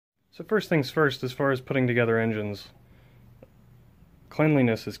So first things first, as far as putting together engines,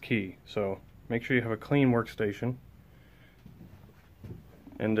 cleanliness is key. So make sure you have a clean workstation.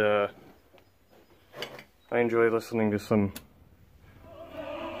 And I enjoy listening to some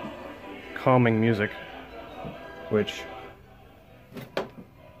calming music, which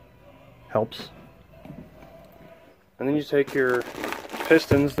helps. And then you take your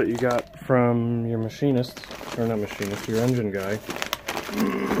pistons that you got from your machinist, or not machinist, your engine guy.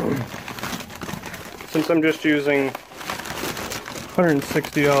 Since I'm just using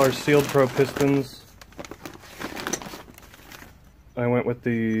 $160 Sealed Pro pistons, I went with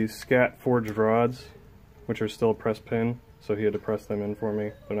the Scat forged rods, which are still press pin, so he had to press them in for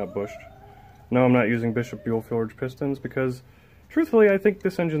me. They're not bushed. No, I'm not using Bishop Buell forged pistons because, truthfully, I think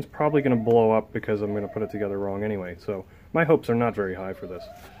this engine's probably going to blow up because I'm going to put it together wrong anyway. So my hopes are not very high for this.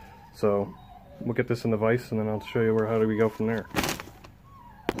 So we'll get this in the vise, and then I'll show you how do we go from there.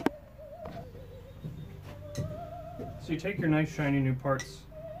 So you take your nice shiny new parts,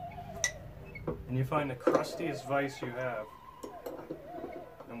 and you find the crustiest vise you have,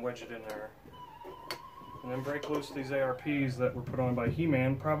 and wedge it in there. And then break loose these ARPs that were put on by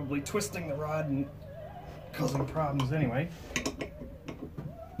He-Man, probably twisting the rod and causing problems anyway.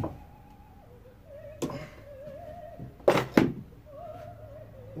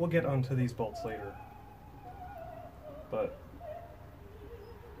 We'll get onto these bolts later, but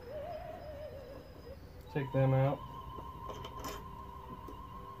take them out.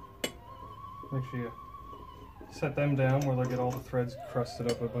 Make sure you set them down where they'll get all the threads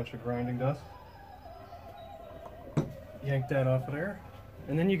crusted up with a bunch of grinding dust. Yank that off of there,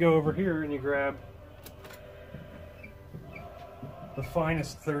 and then you go over here and you grab the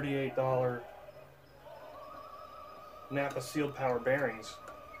finest $38 Napa Sealed Power bearings.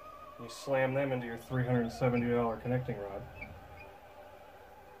 You slam them into your $370 connecting rod.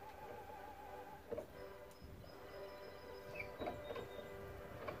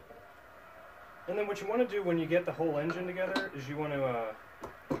 And then what you want to do when you get the whole engine together is you want to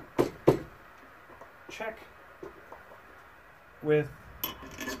check with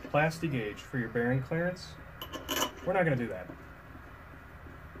plastic gauge for your bearing clearance. We're not going to do that.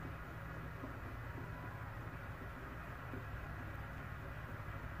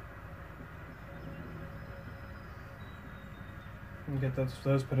 And get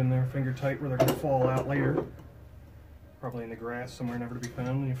those put in there finger tight where they're going to fall out later. Probably in the grass somewhere never to be found.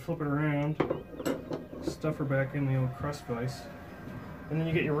 And you flip it around, stuff her back in the old crust vise, and then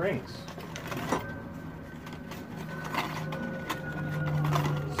you get your rings.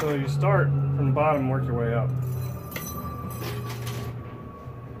 So you start from the bottom and work your way up.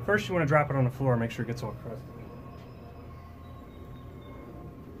 First you want to drop it on the floor, make sure it gets all crusty.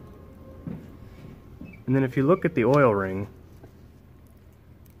 And then if you look at the oil ring,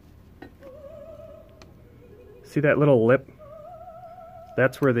 see that little lip?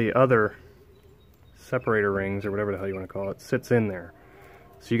 That's where the other separator rings, or whatever the hell you want to call it, sits in there.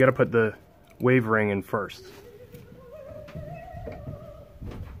 So you got to put the wave ring in first.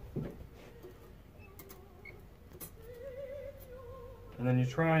 And then you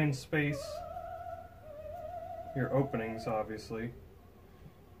try and space your openings, obviously.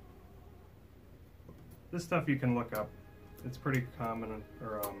 This stuff you can look up. It's pretty common,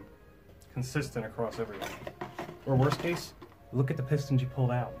 or consistent across everything. Or worst case, look at the pistons you pulled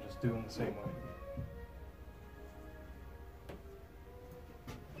out and just do them the same way.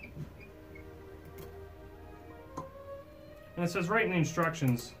 And it says right in the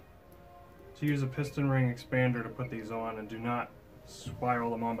instructions to use a piston ring expander to put these on, and do not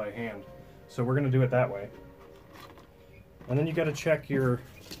spiral them on by hand. So we're going to do it that way. And then you got to check your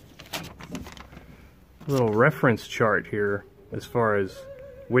little reference chart here as far as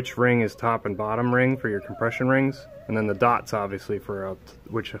which ring is top and bottom ring for your compression rings, and then the dots obviously for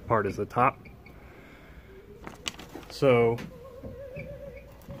which part is the top. So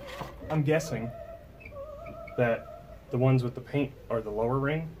I'm guessing that the ones with the paint are the lower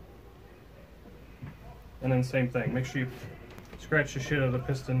ring. And then same thing, make sure you scratch the shit out of the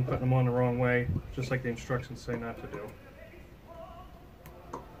piston, putting them on the wrong way, just like the instructions say not to do.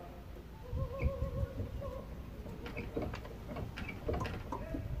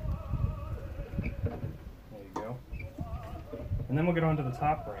 And then we'll get on to the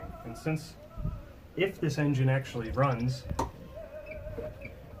top ring. And since, if this engine actually runs,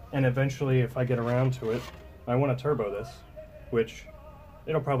 and eventually if I get around to it, I want to turbo this, which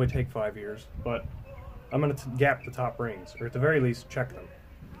it'll probably take 5 years, but I'm going to gap the top rings, or at the very least check them.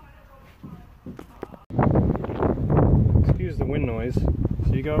 Excuse the wind noise.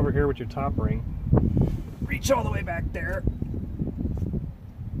 So you go over here with your top ring, reach all the way back there,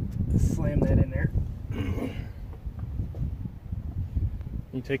 slam that in there.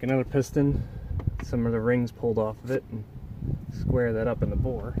 You take another piston, some of the rings pulled off of it, and square that up in the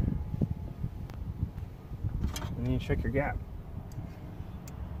bore. And then you check your gap.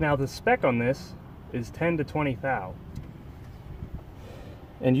 Now the spec on this is 10 to 20 thou.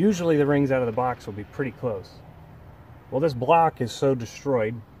 And usually the rings out of the box will be pretty close. Well, this block is so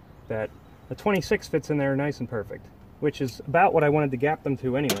destroyed that a 26 fits in there nice and perfect, which is about what I wanted to gap them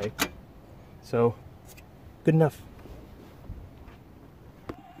to anyway. So, good enough.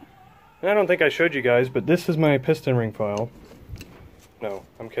 And I don't think I showed you guys, but this is my piston ring file. No,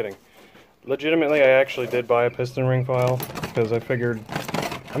 I'm kidding. Legitimately, I actually did buy a piston ring file because I figured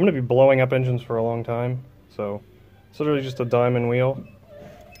I'm going to be blowing up engines for a long time. So, it's literally just a diamond wheel.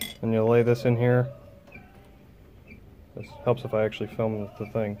 And you lay this in here. This helps if I actually film the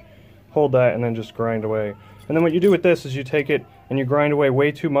thing. Hold that and then just grind away. And then what you do with this is you take it and you grind away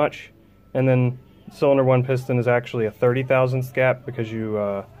way too much, and then cylinder 1 piston is actually a 30 thousandths gap because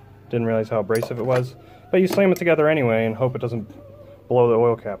you didn't realize how abrasive it was. But you slam it together anyway and hope it doesn't blow the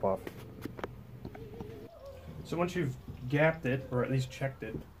oil cap off. So once you've gapped it, or at least checked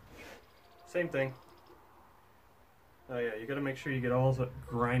it, same thing. Oh yeah, you gotta make sure you get all the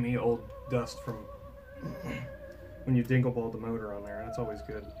grimy old dust from when you dingle ball the motor on there. That's always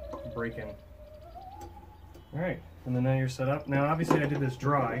good. Break in. Alright, and then now you're set up. Now obviously I did this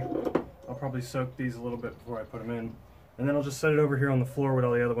dry. I'll probably soak these a little bit before I put them in. And then I'll just set it over here on the floor with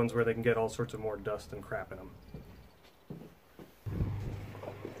all the other ones where they can get all sorts of more dust and crap in them.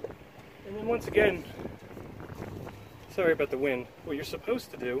 And then once again, sorry about the wind, what you're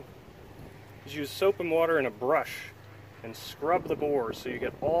supposed to do is use soap and water and a brush and scrub the bores so you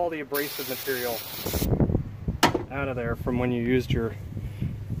get all the abrasive material out of there from when you used your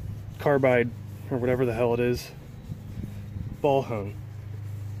carbide, or whatever the hell it is, ball hone.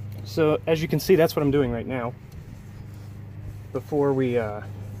 So as you can see, that's what I'm doing right now. Before we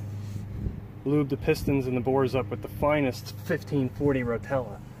lube the pistons and the bores up with the finest 1540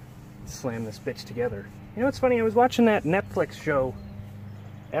 Rotella. Slam this bitch together. You know what's funny? I was watching that Netflix show,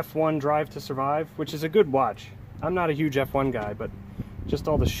 F1 Drive to Survive, which is a good watch. I'm not a huge F1 guy, but just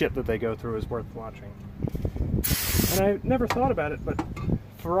all the shit that they go through is worth watching. And I never thought about it, but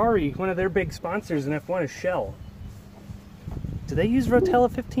Ferrari, one of their big sponsors in F1 is Shell. Do they use Rotella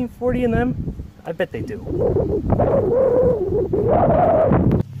 1540 in them? I bet they do.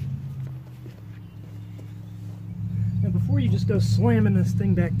 Now before you just go slamming this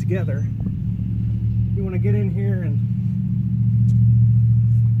thing back together, you want to get in here and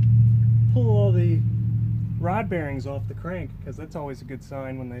pull all the rod bearings off the crank, because that's always a good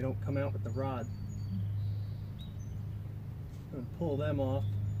sign when they don't come out with the rod. And pull them off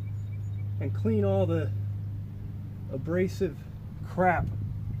and clean all the abrasive crap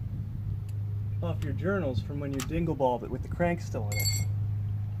off your journals from when you dingle balled it with the crank still in it.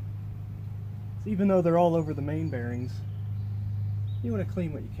 So even though they're all over the main bearings, you want to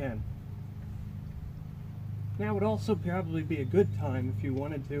clean what you can. Now would also probably be a good time, if you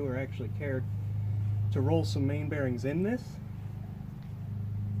wanted to or actually cared, to roll some main bearings in this.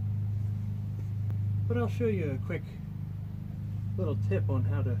 But I'll show you a quick little tip on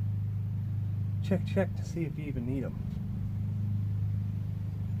how to check to see if you even need them.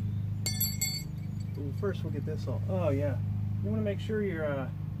 Well, first we'll get this all. Oh yeah, you want to make sure you're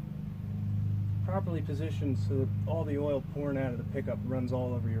properly positioned so that all the oil pouring out of the pickup runs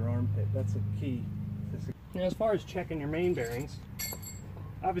all over your armpit. That's a key. Now, as far as checking your main bearings,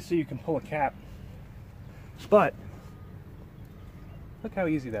 obviously you can pull a cap, but look how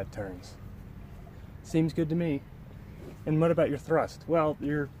easy that turns. Seems good to me. And what about your thrust? Well,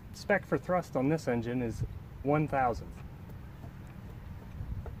 your spec for thrust on this engine is 1,000.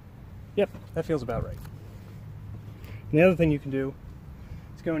 Yep, that feels about right. And the other thing you can do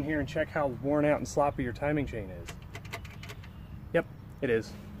is go in here and check how worn out and sloppy your timing chain is. Yep, it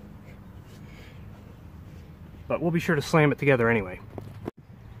is. But we'll be sure to slam it together anyway.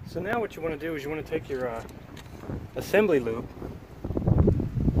 So now what you want to do is you want to take your assembly lube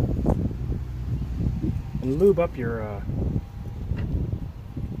and lube up your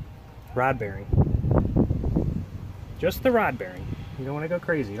rod bearing. Just the rod bearing. You don't want to go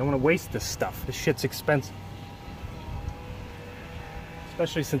crazy. You don't want to waste this stuff. This shit's expensive.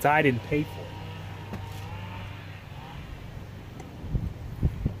 Especially since I didn't pay for it.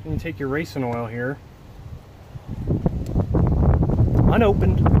 And you take your racing oil here.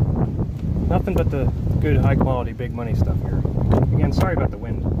 Unopened. Nothing but the good high quality big money stuff here. Again, sorry about the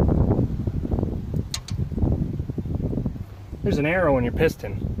wind. There's an arrow in your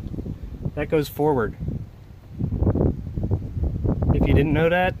piston. That goes forward. if you didn't know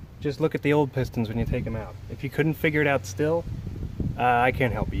that, just look at the old pistons when you take them out. If you couldn't figure it out still, I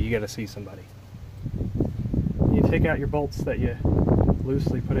can't help you. You gotta see somebody. You take out your bolts that you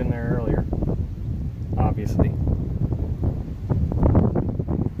loosely put in there earlier, obviously.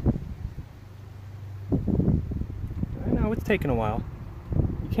 I know, it's taking a while.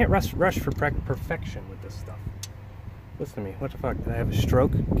 You can't rush for perfection with this stuff. Listen to me, what the fuck, did I have a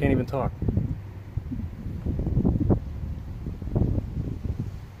stroke? Can't even talk.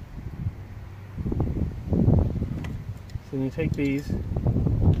 So you take these,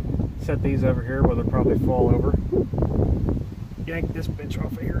 set these over here where they'll probably fall over. Yank this bitch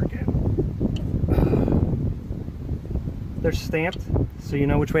off of here again. They're stamped, so you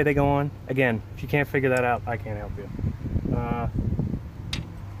know which way they go on. Again, if you can't figure that out, I can't help you.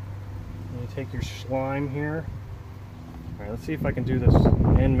 You take your slime here. Alright, let's see if I can do this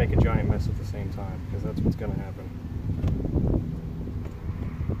and make a giant mess at the same time, because that's what's going to happen.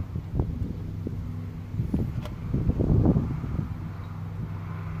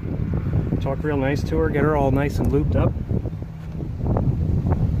 Talk real nice to her, get her all nice and looped up.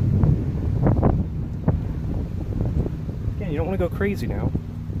 Again, you don't want to go crazy now.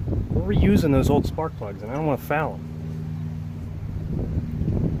 We're reusing those old spark plugs and I don't want to foul them.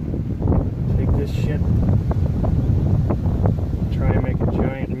 Take this shit, try and make a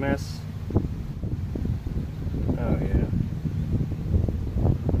giant mess. Oh yeah.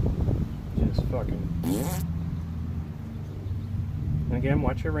 Just fucking. And again,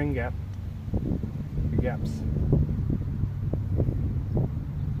 watch your ring gap. Your gaps.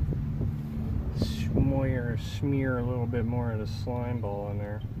 Smear a little bit more of the slime ball on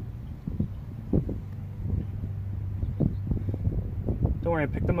there. Don't worry, I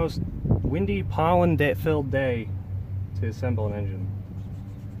picked the most windy, pollen-filled day to assemble an engine.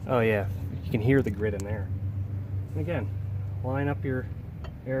 Oh yeah, you can hear the grit in there. And again, line up your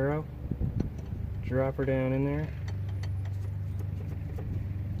arrow, drop her down in there.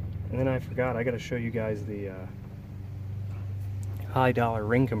 And then I forgot, I gotta show you guys the high dollar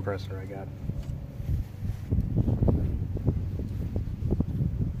ring compressor I got.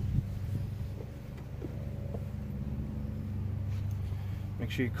 Make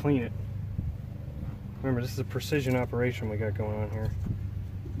sure you clean it. Remember, this is a precision operation we got going on here.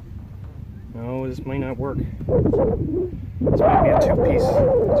 No, this might not work. This might be a two-piece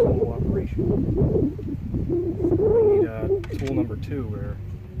tool operation. We need tool number 2 where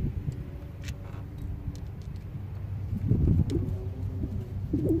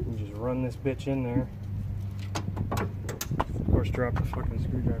you just run this bitch in there. Of course, drop the fucking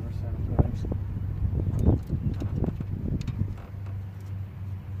screwdriver 7 times.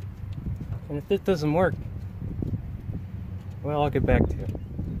 And if this doesn't work, well, I'll get back to you.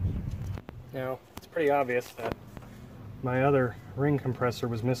 Now, it's pretty obvious that my other ring compressor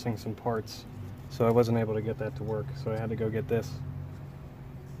was missing some parts, so I wasn't able to get that to work, so I had to go get this.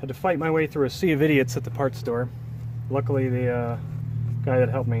 Had to fight my way through a sea of idiots at the parts store. Luckily, the guy that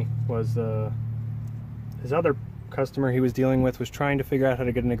helped me was his other customer he was dealing with was trying to figure out how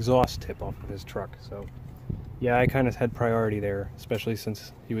to get an exhaust tip off of his truck, so yeah, I kind of had priority there, especially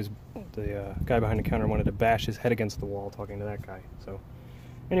since he was the guy behind the counter wanted to bash his head against the wall talking to that guy. So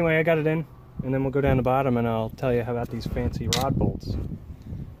anyway, I got it in, and then we'll go down the bottom and I'll tell you about these fancy rod bolts.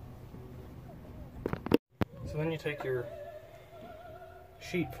 So then you take your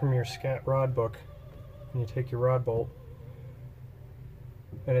sheet from your scat rod book and you take your rod bolt,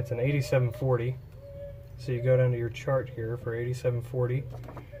 and it's an 8740, so you go down to your chart here for 8740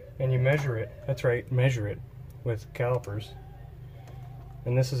 and you measure it. That's right, measure it with calipers.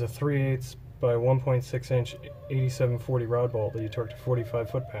 And this is a 3/8 by 1.6 inch 8740 rod bolt that you torque to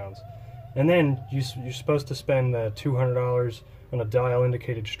 45 foot-pounds. And then you're supposed to spend the $200 on a dial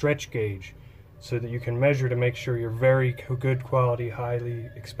indicated stretch gauge so that you can measure to make sure your very good quality, highly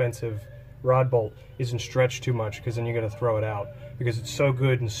expensive rod bolt isn't stretched too much, because then you got to throw it out, because it's so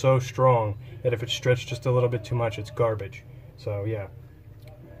good and so strong that if it's stretched just a little bit too much, it's garbage. So yeah,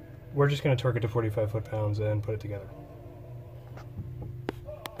 we're just going to torque it to 45 foot-pounds and put it together.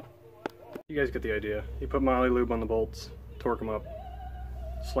 You guys get the idea. You put Moly Lube on the bolts, torque them up,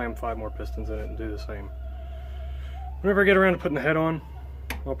 slam 5 more pistons in it and do the same. Whenever I get around to putting the head on,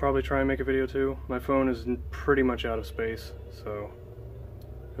 I'll probably try and make a video too. My phone is pretty much out of space, so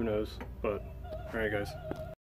who knows. But alright guys.